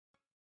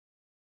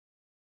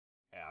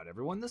Howdy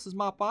everyone, this is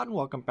Mopbot and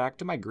welcome back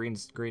to my green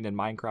screen in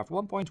Minecraft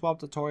 1.12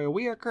 tutorial.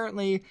 We are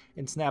currently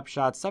in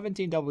snapshot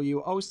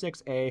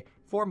 17W06A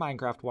for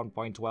Minecraft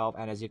 1.12,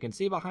 and as you can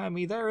see behind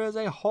me, there is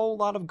a whole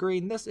lot of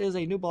green. This is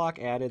a new block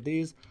added.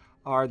 These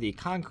are the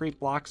concrete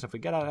blocks. If we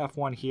get out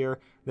F1 here,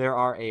 there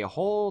are a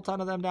whole ton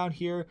of them down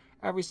here,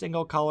 every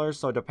single color.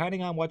 So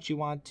depending on what you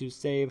want to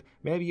save,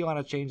 maybe you want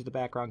to change the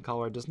background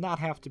color. It does not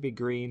have to be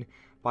green,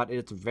 but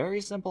it's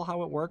very simple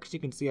how it works. You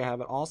can see I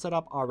have it all set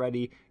up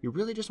already. You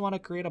really just want to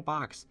create a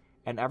box,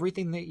 and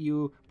everything that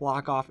you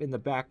block off in the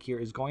back here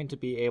is going to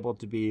be able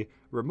to be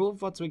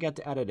removed once we get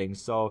to editing.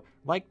 So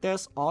like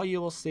this, all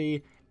you will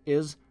see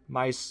is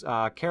my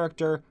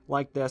character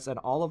like this, and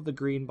all of the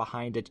green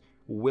behind it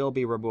will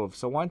be removed.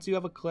 So once you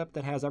have a clip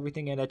that has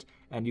everything in it,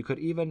 and you could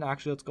even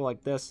actually, let's go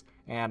like this,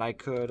 and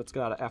let's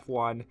get out of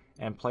F1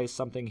 and place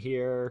something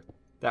here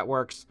that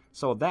works.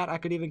 So that I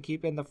could even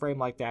keep in the frame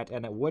like that,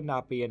 and it would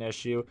not be an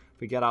issue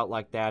if we get out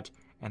like that.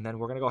 And then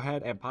we're gonna go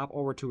ahead and pop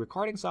over to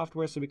recording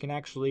software so we can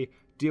actually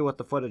deal with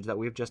the footage that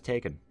we've just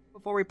taken.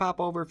 Before we pop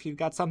over, if you've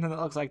got something that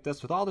looks like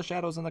this with all the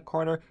shadows in the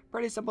corner,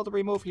 pretty simple to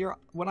remove here.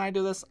 When I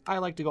do this, I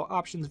like to go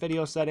options,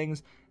 video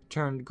settings,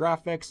 turn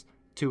graphics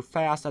to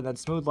fast, and then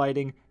smooth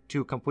lighting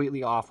to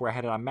completely off, where I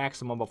had it on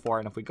maximum before.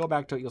 And if we go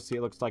back to it, you'll see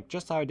it looks like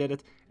just how I did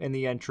it in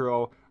the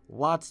intro.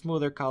 Lots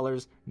smoother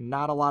colors,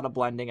 not a lot of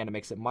blending, and it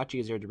makes it much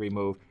easier to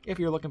remove if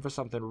you're looking for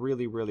something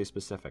really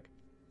specific.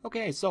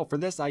 Okay, so for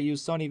this I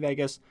use Sony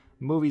Vegas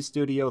Movie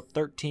Studio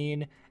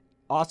 13.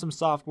 Awesome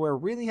software,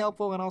 really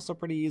helpful and also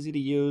pretty easy to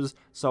use.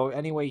 So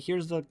anyway,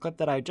 here's the clip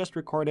that I just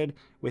recorded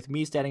with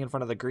me standing in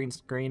front of the green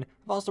screen.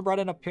 I've also brought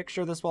in a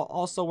picture. This will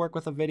also work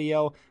with a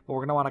video, but we're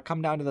going to want to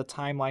come down to the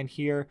timeline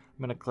here. I'm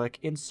going to click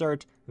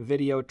Insert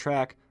Video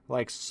Track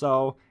like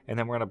so, and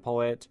then we're going to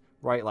pull it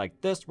right like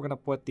this. We're going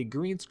to put the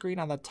green screen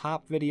on the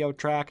top video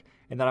track,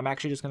 and then I'm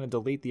actually just going to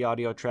delete the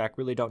audio track.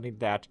 Really don't need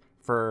that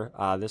for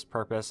this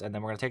purpose. And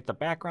then we're going to take the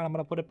background, I'm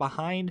going to put it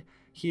behind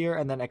here,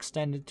 and then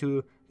extend it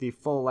to the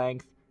full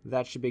length.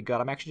 That should be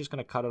good. I'm actually just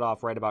going to cut it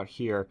off right about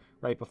here,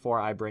 right before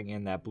I bring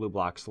in that blue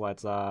block. So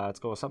let's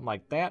go with something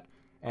like that,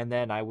 and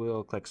then I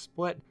will click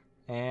split,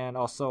 and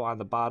also on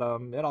the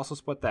bottom it also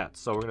split that.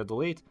 So we're going to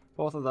delete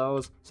both of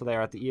those so they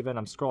are at the even.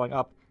 I'm scrolling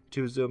up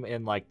to zoom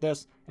in like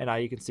this, and now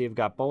you can see I've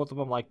got both of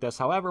them like this.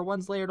 However,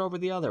 one's layered over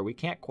the other. We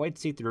can't quite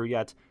see through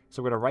yet,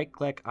 so we're going to right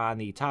click on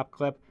the top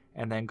clip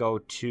and then go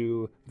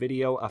to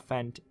Video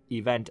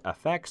Event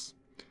Effects.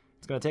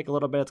 It's going to take a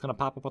little bit. It's going to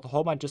pop up with a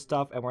whole bunch of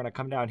stuff, and we're going to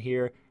come down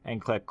here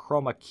and click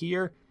Chroma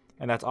Keyer,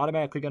 and that's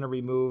automatically going to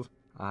remove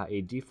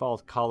a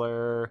default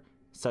color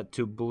set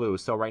to blue.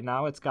 So right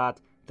now it's got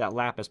that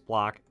lapis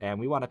block, and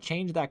we want to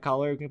change that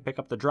color. You can pick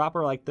up the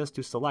dropper like this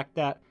to select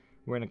that.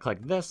 We're going to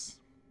click this,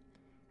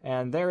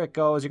 and there it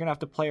goes. You're going to have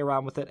to play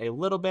around with it a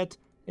little bit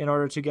in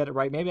order to get it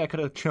right. Maybe I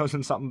could have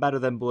chosen something better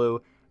than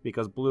blue,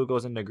 because blue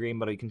goes into green,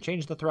 but you can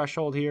change the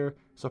threshold here.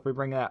 So if we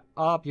bring that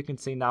up, you can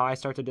see now I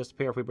start to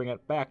disappear. If we bring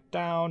it back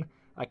down,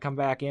 I come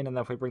back in, and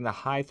then if we bring the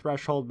high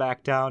threshold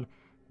back down,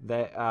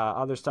 the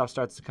other stuff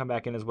starts to come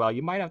back in as well.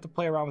 You might have to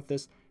play around with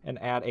this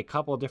and add a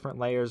couple of different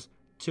layers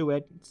to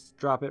it. Let's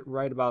drop it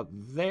right about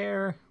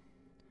there.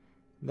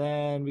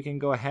 Then we can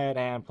go ahead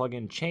and plug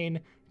in chain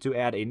to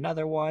add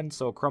another one.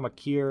 So Chroma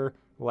Keyer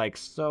like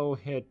so,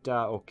 hit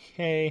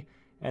OK.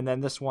 And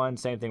then this one,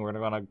 same thing. We're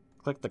going to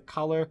click the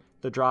color,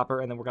 the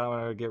dropper, and then we're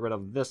going to get rid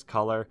of this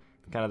color,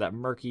 kind of that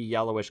murky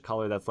yellowish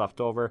color that's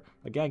left over.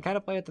 Again, kind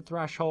of play at the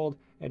threshold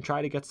and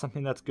try to get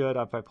something that's good.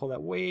 If I pull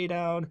that way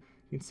down,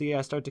 you can see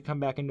I start to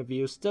come back into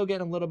view. Still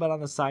getting a little bit on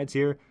the sides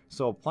here,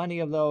 so plenty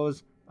of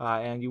those,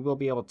 and you will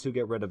be able to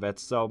get rid of it.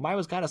 So mine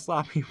was kind of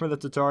sloppy for the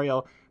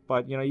tutorial,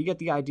 but you know, you get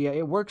the idea.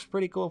 It works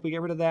pretty cool if we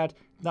get rid of that.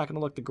 It's not going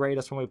to look the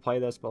greatest when we play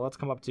this, but let's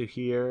come up to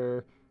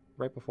here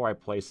right before I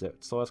place it.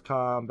 So let's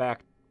come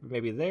back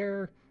maybe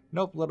there.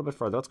 Nope, a little bit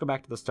further. Let's go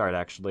back to the start,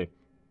 actually.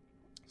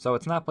 So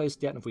it's not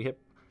placed yet, and if we hit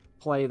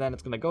play, then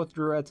it's going to go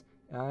through it.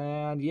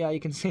 And yeah,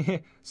 you can see.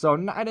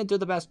 So I didn't do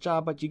the best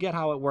job, but you get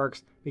how it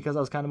works because I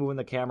was kind of moving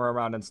the camera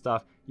around and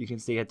stuff. You can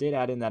see it did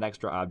add in that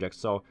extra object.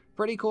 So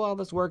pretty cool how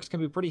this works. Can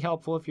be pretty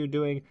helpful if you're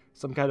doing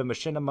some kind of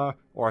machinima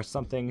or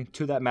something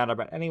to that matter.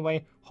 But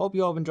anyway, hope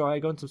you all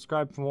enjoy. Go and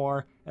subscribe for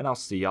more, and I'll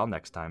see y'all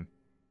next time.